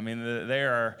them. I mean, they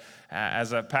are,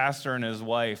 as a pastor and his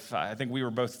wife, I think we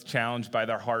were both challenged by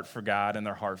their heart for God and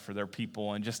their heart for their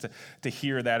people, and just to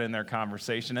hear that in their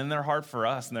conversation, and their heart for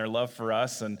us and their love for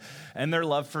us and their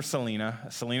love for Selena.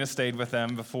 Selena stayed with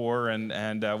them before,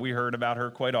 and we heard about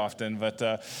her quite often,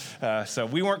 but so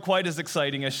we weren't quite as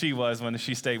exciting as she was when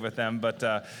she stayed with them, but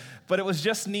it was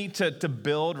just neat to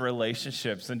build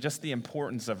relationships and just the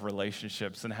importance of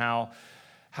relationships and how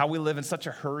we live in such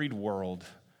a hurried world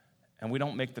and we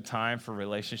don't make the time for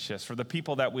relationships, for the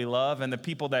people that we love and the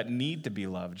people that need to be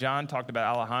loved. John talked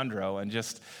about Alejandro and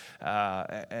just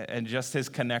his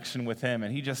connection with him.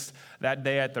 And he just, that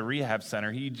day at the rehab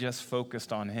center, he just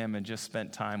focused on him and just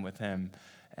spent time with him.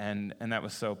 And that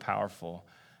was so powerful.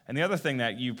 And the other thing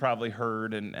that you probably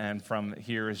heard and from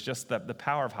here is just the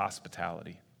power of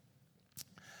hospitality.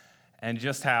 And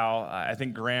just how I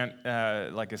think Grant,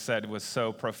 like I said, was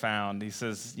so profound. He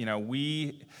says,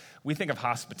 we think of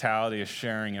hospitality as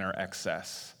sharing in our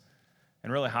excess.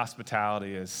 And really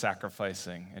hospitality is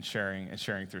sacrificing and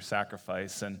sharing through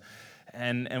sacrifice.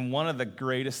 And one of the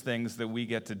greatest things that we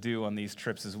get to do on these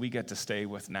trips is we get to stay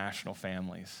with national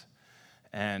families.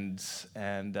 And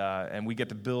we get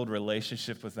to build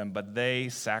relationships with them, but they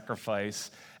sacrifice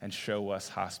and show us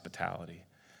hospitality.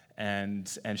 And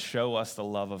show us the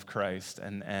love of Christ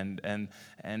and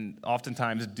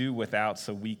oftentimes do without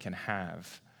so we can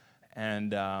have.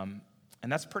 And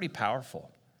that's pretty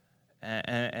powerful.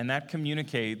 And that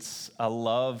communicates a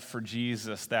love for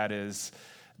Jesus that is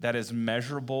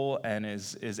measurable and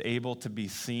is able to be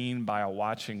seen by a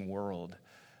watching world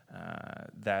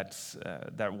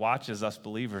that watches us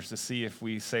believers to see if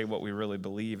we say what we really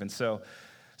believe. And so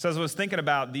as I was thinking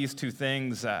about these two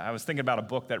things, I was thinking about a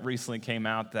book that recently came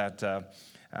out that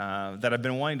I've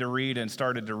been wanting to read and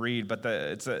started to read, but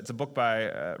it's a book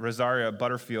by Rosaria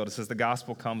Butterfield. It says, "The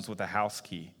Gospel Comes with a House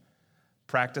Key,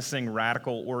 Practicing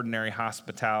Radical Ordinary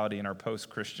Hospitality in Our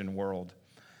Post-Christian World."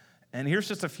 And here's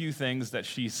just a few things that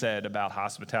she said about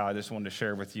hospitality I just wanted to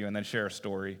share with you and then share a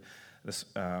story.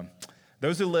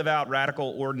 Those who live out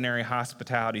radical, ordinary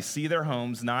hospitality see their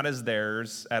homes not as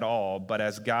theirs at all, but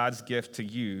as God's gift to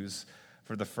use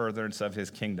for the furtherance of his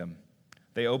kingdom.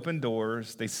 They open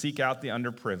doors. They seek out the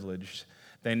underprivileged.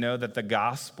 They know that the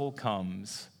gospel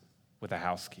comes with a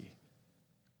house key.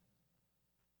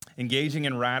 Engaging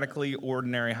in radically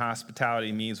ordinary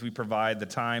hospitality means we provide the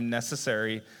time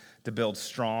necessary to build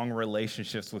strong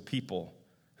relationships with people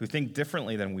who think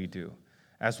differently than we do,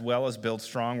 as well as build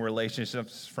strong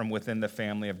relationships from within the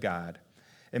family of God.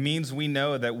 It means we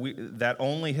know that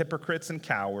only hypocrites and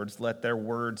cowards let their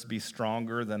words be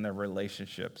stronger than their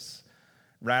relationships.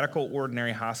 Radical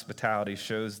ordinary hospitality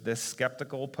shows this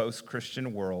skeptical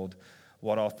post-Christian world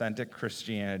what authentic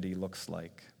Christianity looks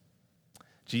like.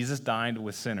 Jesus dined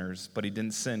with sinners, but he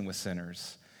didn't sin with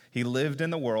sinners. He lived in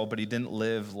the world, but he didn't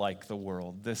live like the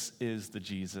world. This is the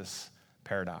Jesus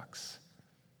paradox.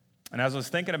 And as I was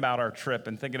thinking about our trip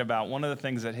and thinking about one of the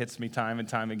things that hits me time and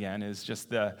time again is just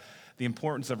the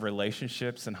importance of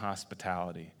relationships and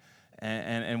hospitality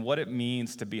and what it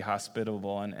means to be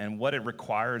hospitable and what it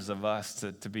requires of us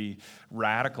to be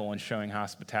radical in showing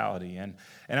hospitality. And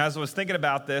as I was thinking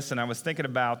about this and I was thinking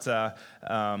about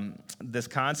this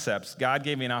concept, God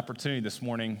gave me an opportunity this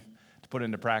morning to put it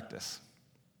into practice.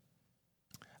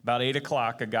 About 8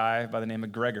 o'clock, a guy by the name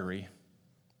of Gregory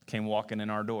came walking in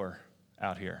our door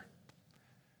out here.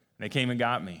 They came and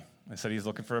got me. They said he's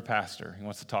looking for a pastor. He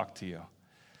wants to talk to you.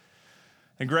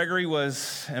 And Gregory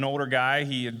was an older guy.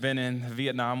 He had been in the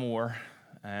Vietnam War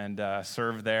and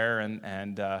served there.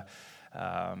 And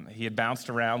he had bounced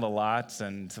around a lot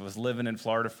and was living in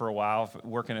Florida for a while,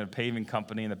 working at a paving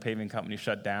company, and the paving company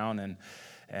shut down.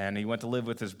 And he went to live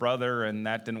with his brother, and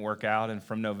that didn't work out. And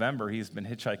from November, he's been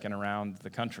hitchhiking around the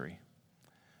country.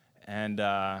 And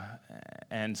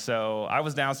so I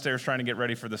was downstairs trying to get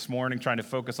ready for this morning, trying to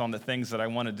focus on the things that I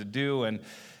wanted to do. And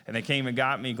they came and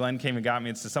got me. Glenn came and got me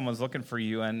and said, someone's looking for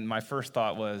you. And my first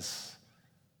thought was,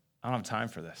 I don't have time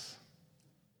for this.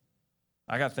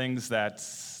 I got things that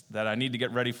I need to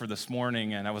get ready for this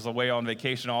morning. And I was away on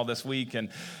vacation all this week. And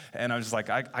I was just like,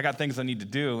 I got things I need to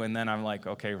do. And then I'm like,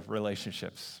 okay,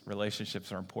 relationships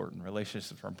are important.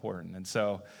 Relationships are important. And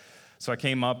so I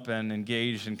came up and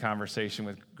engaged in conversation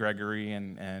with Gregory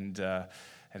and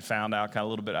found out kind of a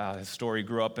little bit how his story. He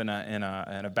grew up in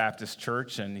a Baptist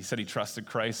church, and he said he trusted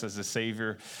Christ as his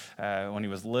Savior when he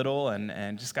was little,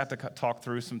 and just got to talk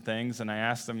through some things. And I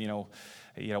asked him,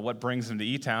 what brings him to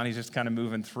E-Town. He's just kind of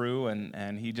moving through,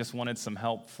 and he just wanted some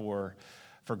help for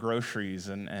groceries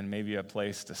and maybe a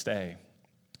place to stay.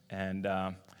 And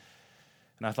I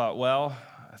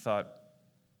thought,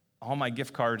 all my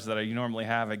gift cards that I normally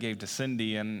have, I gave to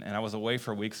Cindy, and I was away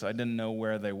for a week, so I didn't know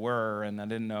where they were, and I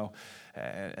didn't know,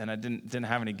 and I didn't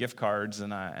have any gift cards,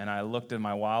 and I looked in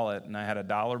my wallet, and I had a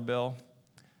 $1 bill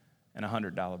and a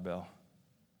 $100 bill.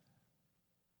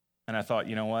 And I thought,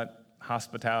 you know what?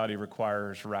 Hospitality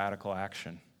requires radical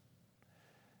action.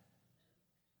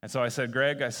 And so I said,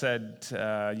 Greg,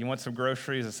 you want some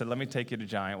groceries? I said, let me take you to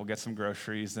Giant. We'll get some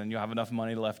groceries, and you'll have enough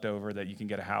money left over that you can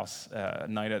get a house a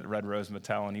night at Red Rose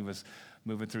Motel. And he was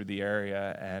moving through the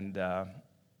area, and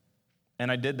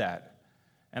I did that.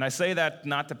 And I say that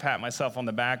not to pat myself on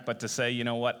the back, but to say, you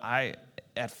know what?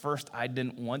 At first, I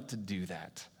didn't want to do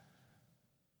that.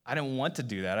 I didn't want to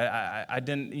do that. I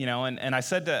didn't, and I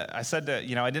said to, I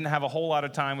didn't have a whole lot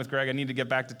of time with Greg. I needed to get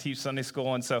back to teach Sunday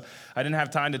school, and so I didn't have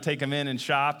time to take him in and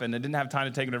shop, and I didn't have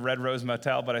time to take him to Red Rose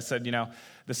Motel, but I said,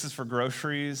 this is for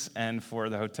groceries and for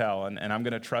the hotel, and I'm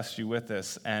going to trust you with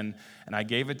this. And I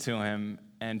gave it to him,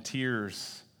 and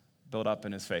tears built up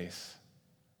in his face.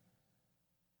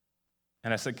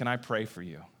 And I said, can I pray for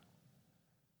you?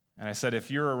 And I said, if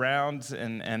you're around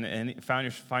and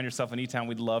find yourself in E-Town,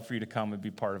 we'd love for you to come and be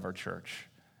part of our church.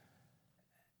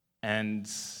 And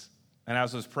as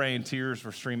I was praying, tears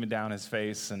were streaming down his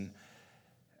face, and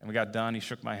we got done. He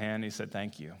shook my hand, and he said,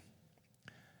 thank you.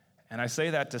 And I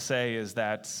say that to say is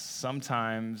that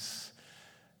sometimes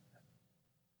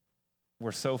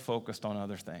we're so focused on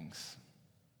other things,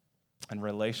 and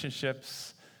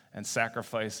relationships and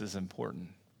sacrifice is important.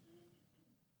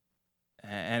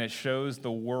 And it shows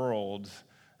the world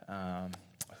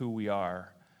who we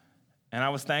are. And I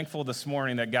was thankful this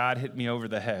morning that God hit me over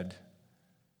the head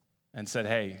and said,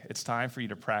 hey, it's time for you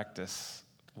to practice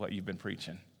what you've been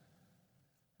preaching.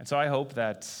 And so I hope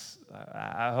that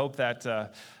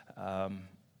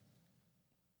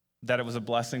it was a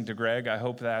blessing to Greg. I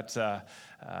hope that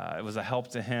it was a help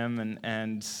to him.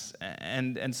 And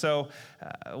so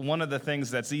one of the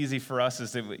things that's easy for us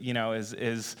is that,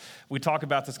 is we talk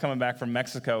about this coming back from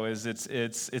Mexico, is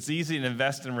it's easy to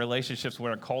invest in relationships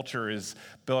when a culture is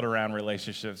built around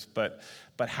relationships, but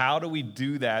how do we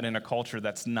do that in a culture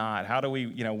that's not? How do we,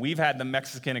 we've had the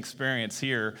Mexican experience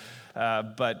here,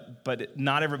 but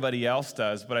not everybody else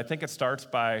does. But I think it starts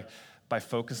by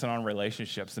focusing on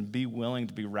relationships and be willing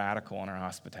to be radical in our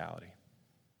hospitality.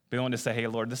 Be willing to say, hey,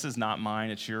 Lord, this is not mine,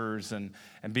 it's yours, and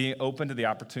being open to the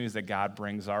opportunities that God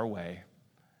brings our way,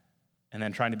 and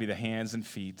then trying to be the hands and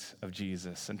feet of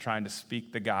Jesus and trying to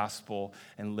speak the gospel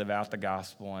and live out the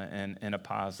gospel in a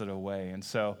positive way. And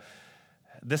so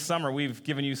this summer, we've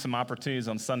given you some opportunities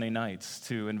on Sunday nights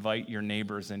to invite your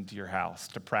neighbors into your house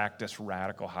to practice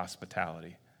radical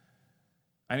hospitality.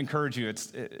 I encourage you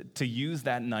to use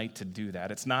that night to do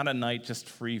that. It's not a night just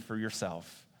free for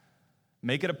yourself.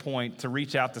 Make it a point to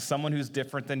reach out to someone who's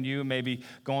different than you, maybe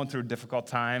going through a difficult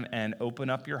time, and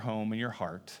open up your home and your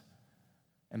heart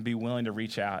and be willing to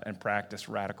reach out and practice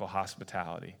radical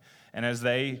hospitality. And as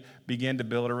they begin to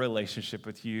build a relationship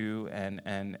with you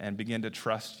and begin to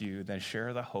trust you, then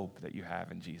share the hope that you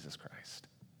have in Jesus Christ.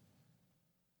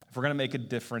 If we're going to make a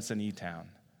difference in E-Town,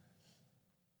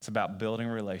 it's about building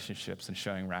relationships and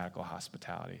showing radical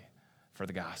hospitality for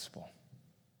the gospel.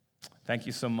 Thank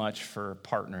you so much for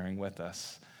partnering with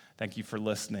us. Thank you for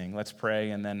listening. Let's pray,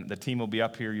 and then the team will be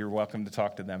up here. You're welcome to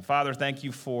talk to them. Father, thank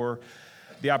you for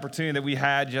the opportunity that we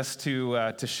had just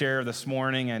to share this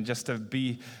morning and just to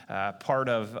be part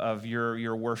of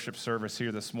your worship service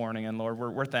here this morning. And Lord,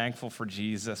 we're thankful for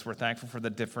Jesus. We're thankful for the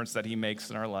difference that he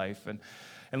makes in our life.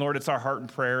 And Lord, it's our heart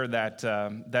and prayer that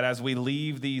as we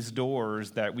leave these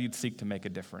doors, that we'd seek to make a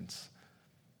difference,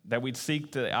 that we'd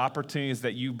seek the opportunities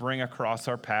that you bring across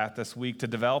our path this week to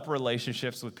develop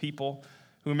relationships with people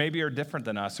who maybe are different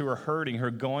than us, who are hurting, who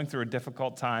are going through a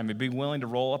difficult time, and be willing to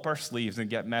roll up our sleeves and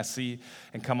get messy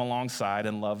and come alongside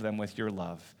and love them with your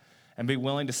love. And be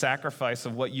willing to sacrifice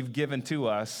of what you've given to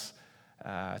us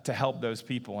to help those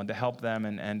people and to help them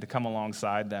and to come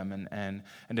alongside them and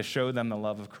to show them the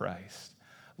love of Christ.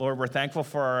 Lord, we're thankful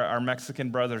for our Mexican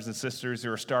brothers and sisters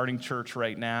who are starting church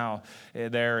right now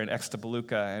there in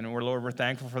Ixtapaluca. And Lord, we're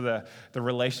thankful for the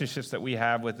relationships that we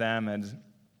have with them.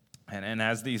 And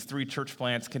as these 3 church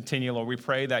plants continue, Lord, we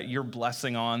pray that your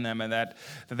blessing on them and that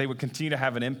they would continue to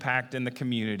have an impact in the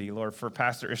community. Lord, for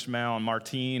Pastor Ishmael and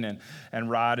Martine and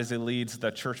Rod as he leads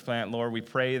the church plant, Lord, we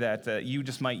pray that you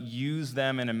just might use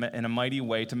them in a mighty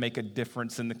way to make a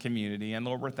difference in the community. And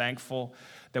Lord, we're thankful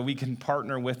that we can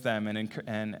partner with them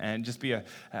and just be a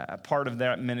part of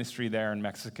that ministry there in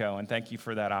Mexico. And thank you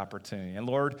for that opportunity. And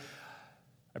Lord,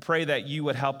 I pray that you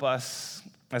would help us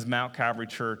as Mount Calvary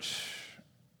Church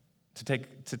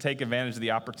to take advantage of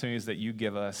the opportunities that you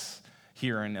give us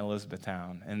here in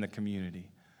Elizabethtown, in the community.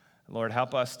 Lord,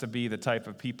 help us to be the type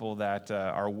of people that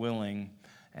are willing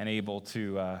and able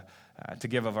to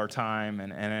give of our time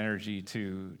and energy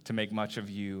to make much of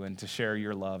you and to share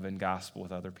your love and gospel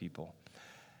with other people.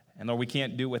 And Lord, we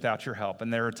can't do it without your help.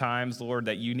 And there are times, Lord,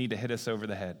 that you need to hit us over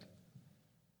the head.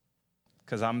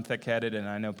 Because I'm thick-headed, and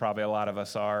I know probably a lot of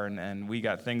us are, and we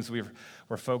got things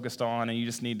we're focused on, and you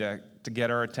just need to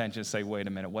get our attention and say, wait a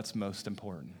minute, what's most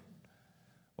important?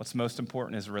 What's most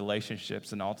important is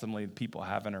relationships, and ultimately people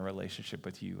having a relationship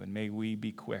with you. And may we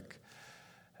be quick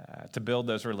to build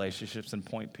those relationships and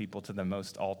point people to the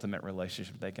most ultimate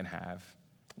relationship they can have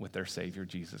with their Savior,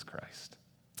 Jesus Christ.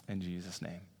 In Jesus'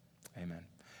 name, amen.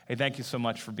 Hey, thank you so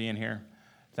much for being here.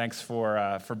 Thanks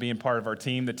for being part of our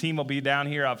team. The team will be down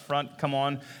here up front. Come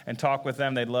on and talk with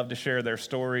them. They'd love to share their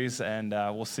stories, and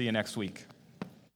we'll see you next week.